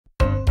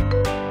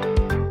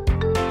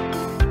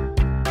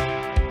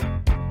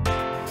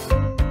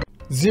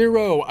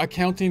Xero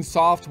accounting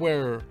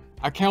software,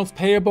 accounts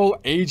payable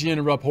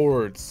agent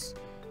reports.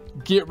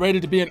 Get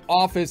ready to be an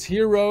office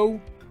hero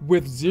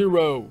with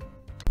Xero.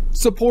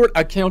 Support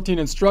accounting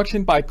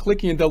instruction by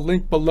clicking the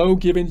link below,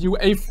 giving you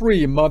a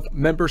free month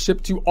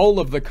membership to all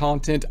of the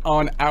content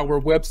on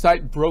our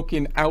website,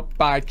 broken out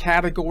by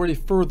category,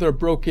 further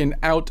broken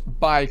out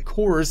by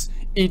course.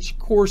 Each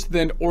course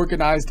then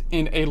organized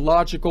in a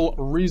logical,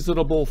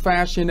 reasonable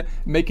fashion,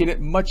 making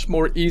it much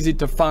more easy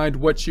to find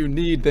what you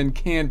need than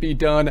can be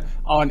done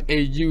on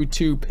a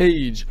YouTube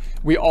page.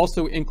 We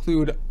also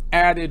include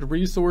added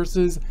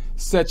resources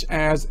such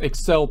as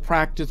Excel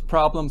practice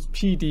problems,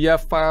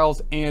 PDF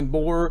files, and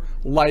more,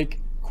 like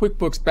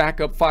QuickBooks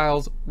backup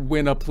files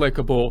when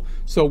applicable.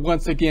 So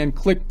once again,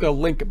 click the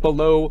link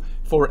below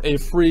for a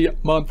free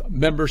month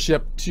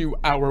membership to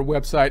our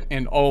website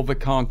and all the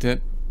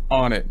content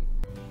on it.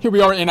 Here we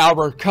are in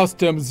our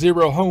custom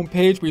Xero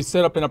homepage we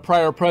set up in a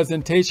prior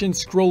presentation.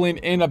 Scrolling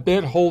in a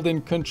bit,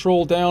 holding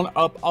control down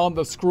up on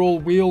the scroll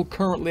wheel,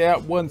 currently at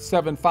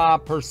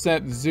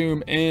 175%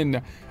 zoom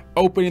in.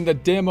 Opening the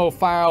demo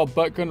file,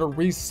 but gonna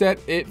reset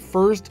it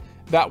first.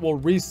 That will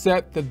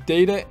reset the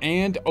data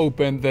and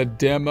open the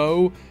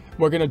demo.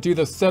 We're gonna do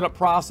the setup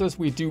process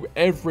we do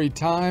every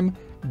time,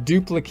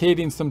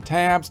 duplicating some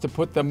tabs to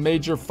put the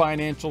major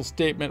financial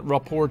statement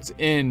reports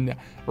in.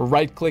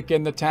 Right click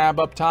in the tab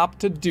up top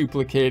to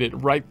duplicate it.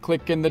 Right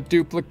click in the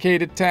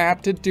duplicated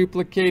tab to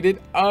duplicate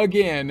it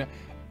again.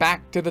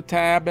 Back to the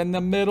tab in the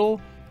middle.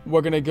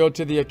 We're going to go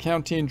to the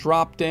accounting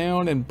drop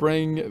down and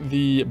bring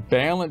the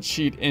balance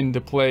sheet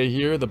into play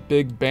here. The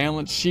big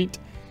balance sheet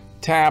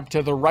tab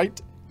to the right,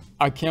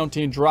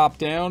 accounting drop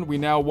down. We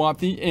now want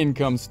the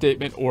income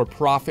statement or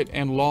profit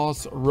and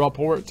loss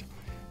report.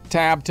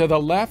 Tab to the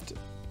left,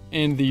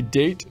 in the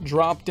date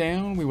drop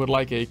down, we would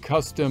like a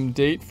custom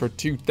date for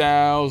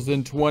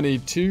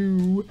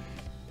 2022.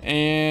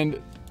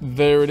 And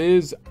there it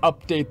is.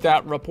 Update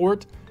that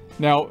report.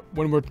 Now,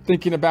 when we're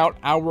thinking about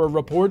our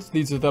reports,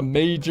 these are the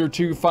major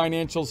two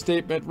financial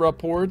statement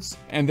reports,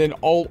 and then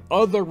all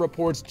other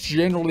reports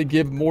generally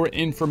give more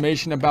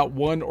information about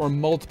one or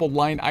multiple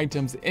line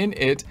items in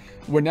it.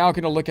 We're now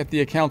going to look at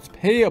the accounts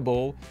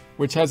payable,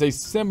 which has a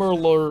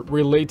similar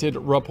related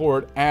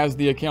report as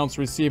the accounts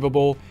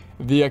receivable.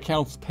 The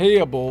accounts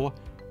payable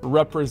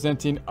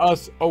representing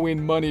us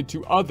owing money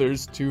to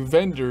others, to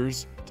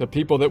vendors, to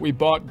people that we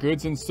bought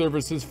goods and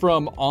services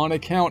from on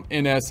account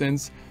in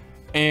essence,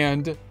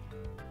 and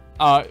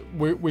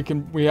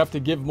we have to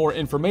give more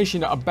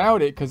information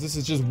about it because this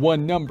is just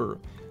one number.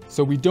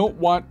 So we don't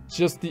want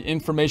just the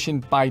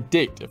information by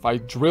date. If I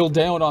drill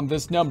down on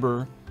this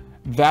number,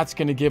 that's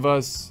going to give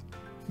us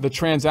the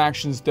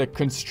transactions that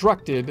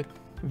constructed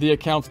the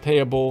accounts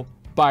payable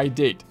by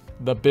date,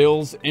 the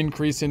bills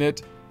increasing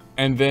it,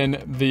 and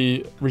then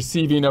the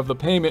receiving of the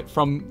payment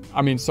from,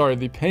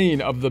 the paying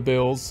of the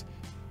bills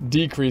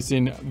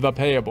decreasing the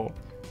payable.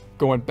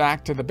 Going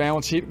back to the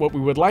balance sheet, what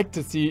we would like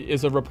to see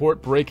is a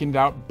report breaking it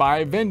out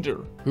by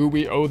vendor, who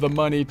we owe the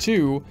money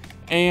to,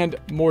 and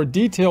more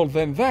detailed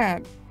than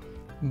that,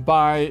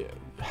 by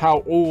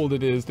how old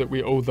it is that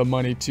we owe the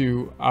money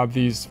to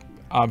these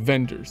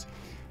vendors.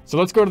 So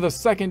let's go to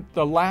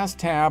the last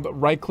tab,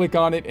 right click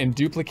on it and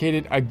duplicate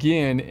it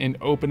again and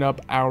open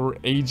up our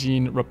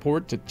aging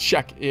report to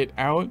check it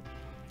out.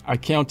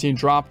 Accounting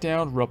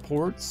dropdown,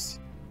 reports.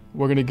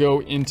 We're going to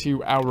go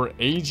into our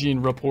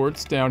aging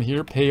reports down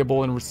here,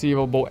 payable and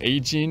receivable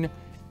aging,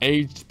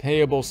 aged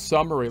payable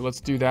summary.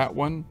 Let's do that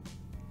one.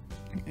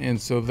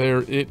 And so there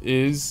it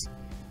is.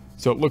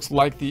 So it looks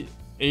like the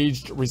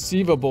aged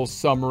receivable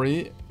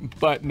summary,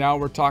 but now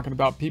we're talking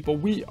about people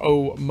we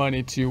owe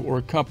money to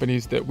or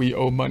companies that we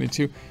owe money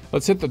to.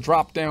 Let's hit the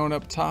drop down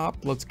up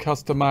top. Let's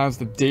customize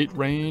the date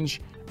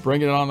range,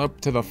 bring it on up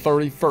to the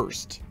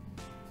 31st.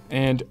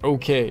 And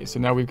okay,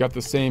 so now we've got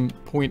the same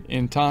point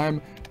in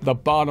time. The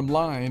bottom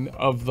line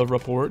of the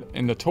report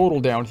and the total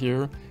down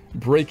here,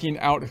 breaking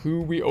out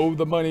who we owe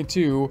the money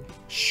to,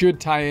 should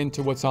tie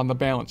into what's on the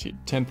balance sheet.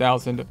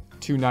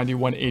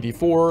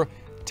 $10,291.84,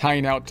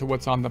 tying out to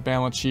what's on the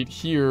balance sheet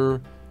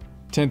here,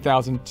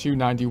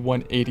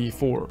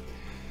 $10,291.84.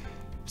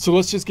 So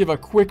let's just give a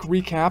quick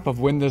recap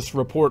of when this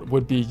report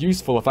would be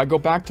useful. If I go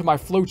back to my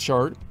flow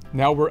chart,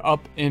 now we're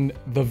up in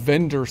the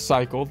vendor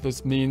cycle.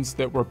 This means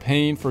that we're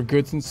paying for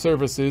goods and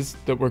services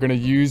that we're going to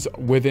use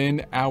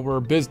within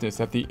our business.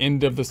 At the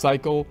end of the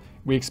cycle,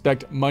 we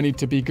expect money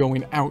to be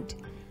going out.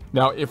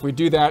 Now, if we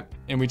do that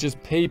and we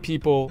just pay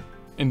people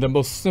in the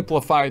most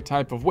simplified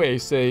type of way,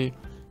 say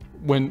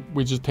when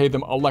we just pay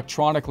them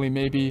electronically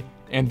maybe,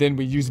 and then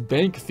we use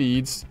bank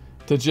feeds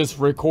to just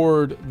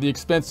record the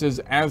expenses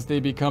as they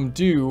become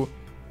due,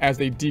 as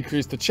they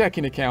decrease the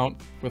checking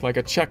account with like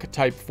a check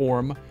type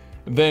form,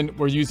 then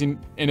we're using,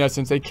 in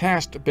essence, a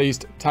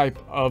cash-based type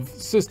of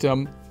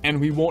system, and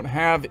we won't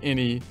have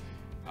any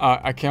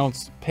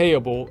accounts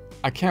payable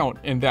account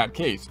in that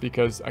case,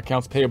 because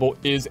accounts payable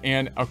is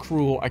an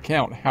accrual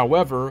account.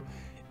 However,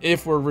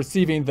 if we're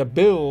receiving the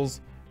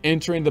bills,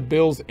 entering the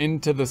bills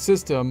into the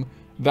system,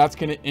 that's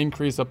going to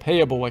increase a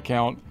payable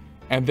account,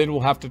 and then we'll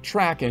have to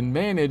track and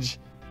manage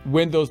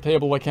when those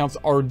payable accounts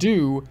are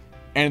due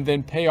and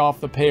then pay off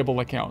the payable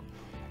account.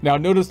 Now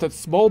notice that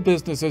small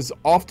businesses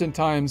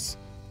oftentimes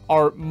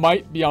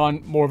might be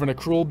on more of an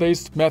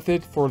accrual-based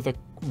method for the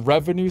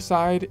revenue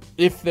side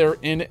if they're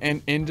in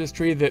an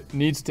industry that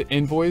needs to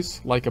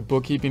invoice, like a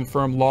bookkeeping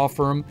firm, law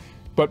firm,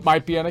 but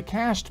might be on a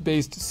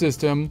cash-based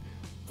system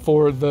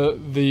for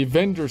the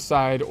vendor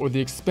side or the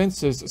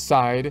expenses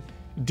side,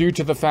 due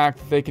to the fact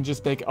that they can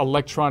just make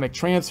electronic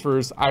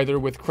transfers either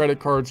with credit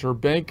cards or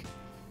bank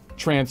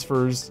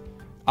transfers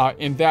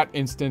in that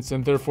instance,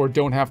 and therefore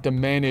don't have to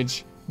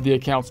manage the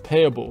accounts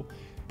payable.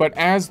 But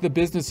as the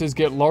businesses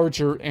get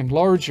larger and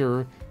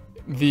larger,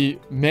 the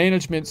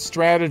management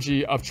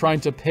strategy of trying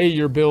to pay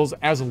your bills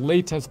as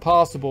late as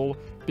possible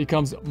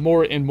becomes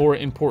more and more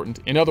important.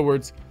 In other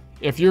words,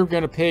 if you're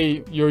going to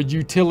pay your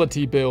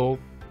utility bill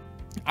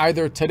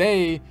either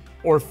today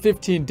or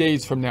 15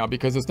 days from now,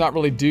 because it's not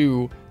really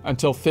due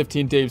until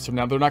 15 days from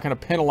now, they're not going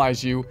to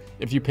penalize you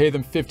if you pay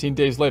them 15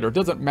 days later. It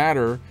doesn't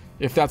matter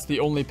if that's the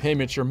only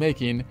payment you're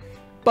making,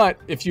 but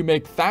if you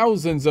make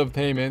thousands of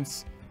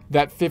payments,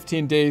 that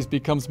 15 days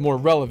becomes more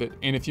relevant.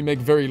 And if you make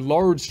very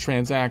large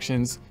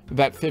transactions,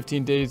 that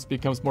 15 days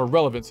becomes more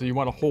relevant. So you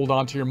want to hold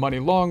on to your money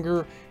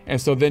longer. And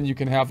so then you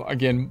can have,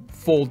 again,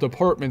 full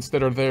departments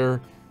that are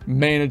there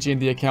managing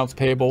the accounts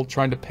payable,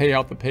 trying to pay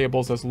out the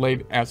payables as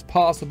late as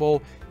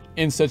possible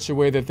in such a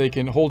way that they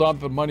can hold on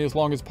to the money as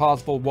long as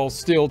possible while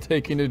still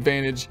taking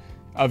advantage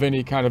of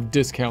any kind of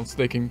discounts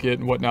they can get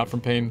and whatnot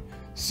from paying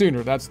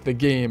sooner. That's the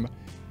game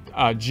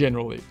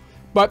generally.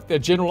 But the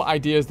general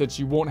idea is that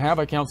you won't have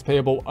accounts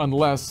payable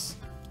unless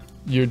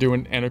you're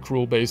doing an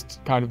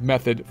accrual-based kind of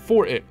method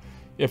for it.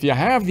 If you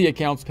have the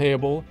accounts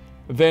payable,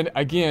 then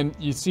again,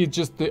 you see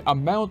just the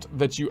amount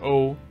that you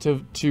owe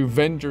to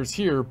vendors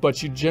here,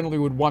 but you generally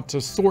would want to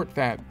sort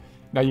that.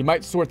 Now, you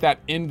might sort that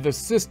in the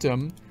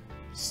system,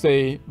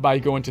 say by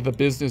going to the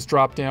business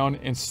dropdown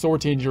and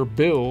sorting your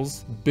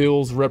bills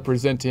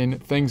representing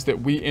things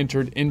that we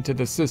entered into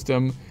the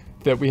system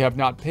that we have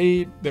not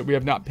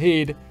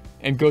paid,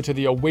 and go to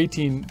the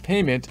awaiting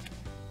payment.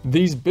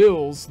 These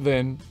bills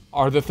then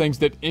are the things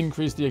that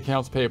increase the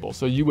accounts payable.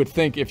 So you would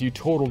think if you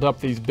totaled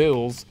up these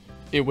bills,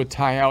 it would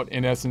tie out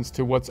in essence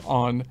to what's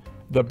on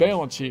the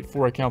balance sheet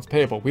for accounts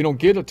payable. We don't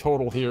get a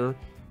total here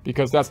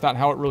because that's not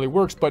how it really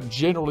works, but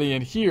generally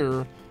in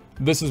here,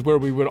 this is where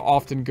we would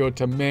often go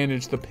to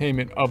manage the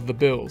payment of the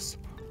bills.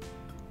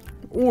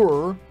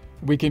 Or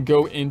we can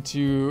go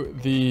into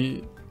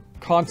the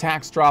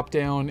contacts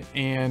dropdown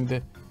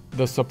and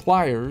the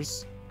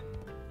suppliers,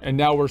 and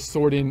now we're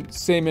sorting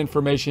same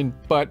information,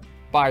 but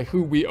by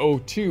who we owe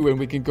to, and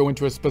we can go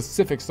into a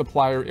specific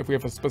supplier if we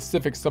have a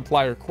specific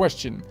supplier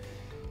question.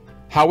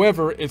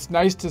 However, it's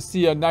nice to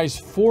see a nice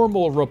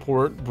formal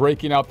report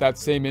breaking out that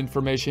same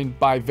information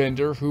by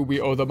vendor who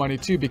we owe the money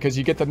to, because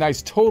you get the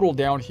nice total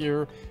down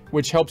here,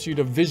 which helps you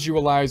to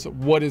visualize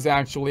what is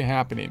actually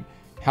happening.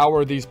 How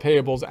are these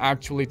payables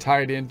actually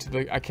tied into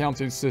the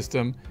accounting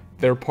system?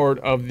 They're part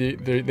of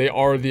they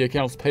are the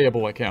accounts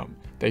payable account.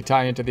 They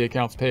tie into the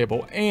accounts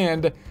payable.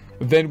 And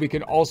then we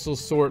can also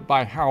sort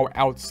by how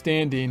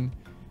outstanding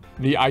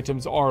the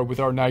items are with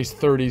our nice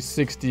 30,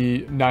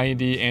 60,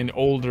 90, and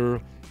older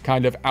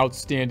kind of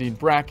outstanding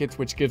brackets,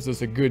 which gives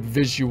us a good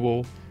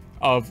visual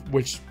of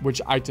which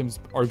items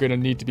are going to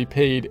need to be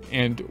paid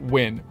and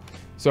when.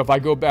 So if I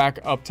go back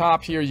up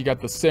top here, you got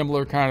the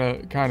similar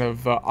kind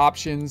of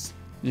options.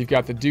 You've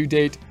got the due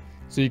date.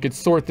 So you could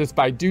sort this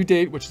by due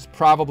date, which is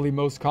probably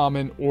most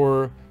common,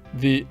 or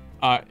the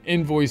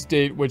invoice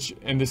date, which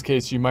in this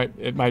case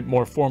it might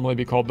more formally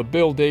be called the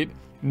bill date.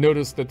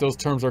 Notice that those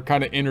terms are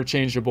kind of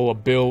interchangeable, a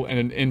bill and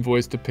an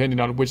invoice, depending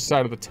on which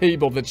side of the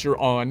table that you're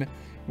on.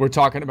 We're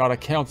talking about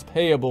accounts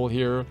payable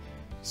here,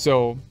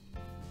 so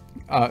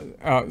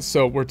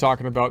we're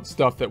talking about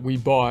stuff that we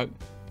bought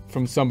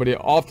from somebody.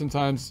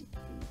 Oftentimes,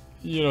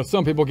 you know,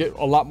 some people get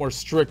a lot more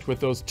strict with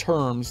those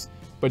terms,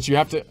 but you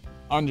have to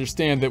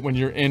understand that when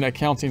you're in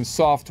accounting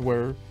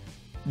software,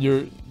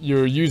 you're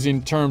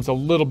using terms a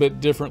little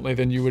bit differently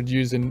than you would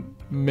use in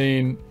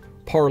main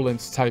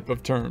parlance type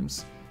of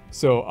terms.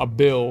 So a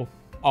bill,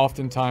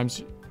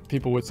 oftentimes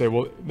people would say,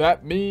 well,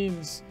 that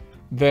means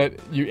that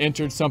you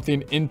entered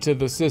something into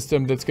the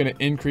system that's going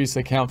to increase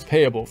accounts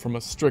payable from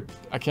a strict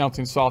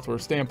accounting software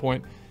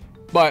standpoint.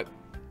 But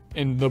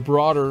in the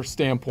broader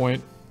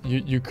standpoint,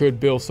 you could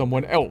bill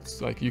someone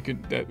else, like you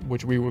could,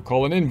 which we would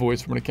call an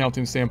invoice from an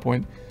accounting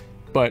standpoint,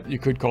 but you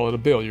could call it a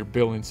bill. You're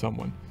billing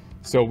someone.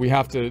 So we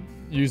have to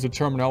use the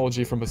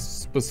terminology from a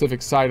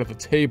specific side of the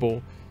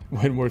table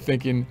when we're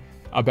thinking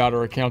about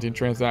our accounting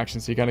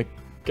transactions. So you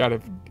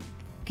gotta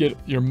get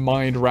your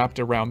mind wrapped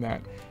around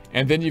that.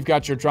 And then you've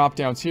got your drop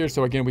downs here.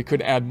 So again, we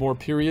could add more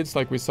periods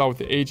like we saw with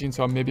the aging.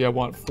 So maybe I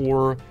want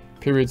 4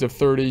 periods of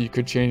 30. You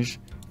could change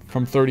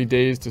from 30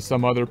 days to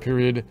some other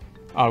period,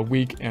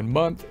 week and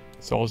month.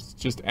 So I'll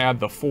just add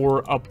the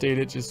 4, update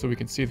it just so we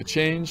can see the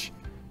change.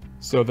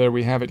 So there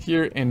we have it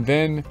here. And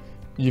then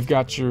you've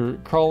got your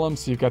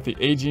columns. So you've got the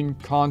aging,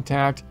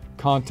 contact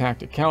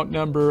account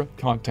number,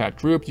 contact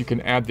group. You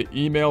can add the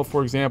email,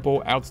 for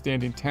example,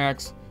 outstanding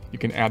tax, You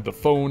can add the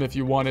phone if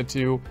you wanted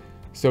to.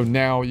 So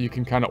now you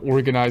can kind of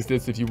organize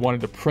this if you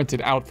wanted to print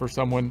it out for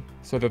someone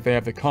so that they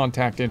have the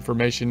contact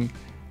information,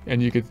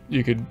 and you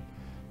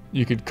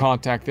could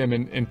contact them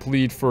and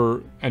plead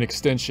for an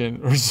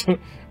extension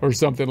or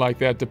something like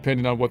that,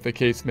 depending on what the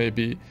case may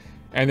be.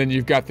 And then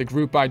you've got the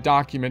group by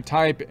document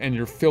type and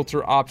your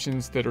filter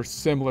options that are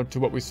similar to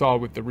what we saw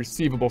with the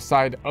receivable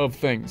side of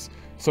things.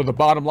 So the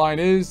bottom line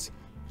is,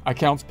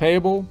 accounts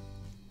payable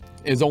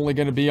is only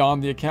going to be on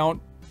the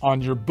account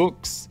on your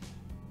books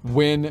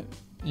when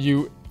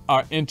you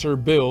enter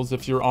bills.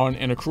 If you're on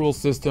an accrual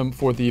system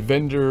for the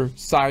vendor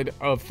side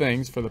of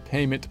things, for the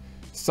payment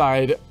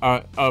side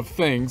of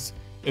things,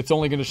 it's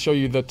only going to show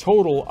you the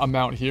total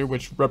amount here,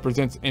 which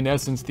represents in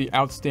essence the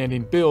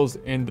outstanding bills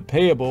and the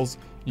payables.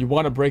 You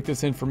want to break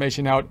this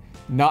information out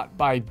not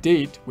by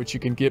date, which you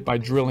can get by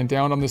drilling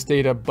down on this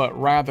data, but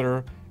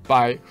rather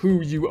by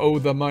who you owe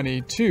the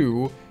money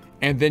to.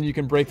 And then you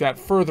can break that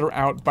further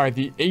out by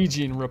the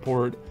aging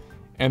report.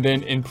 And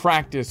then in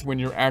practice, when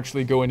you're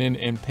actually going in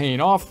and paying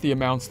off the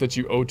amounts that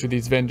you owe to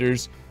these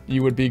vendors,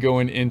 you would be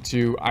going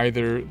into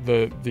either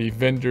the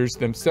vendors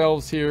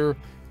themselves here,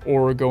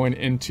 or going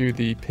into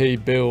the pay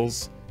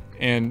bills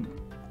and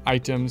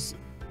items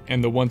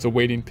and the ones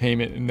awaiting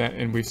payment,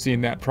 and we've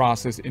seen that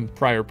process in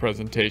prior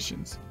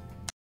presentations.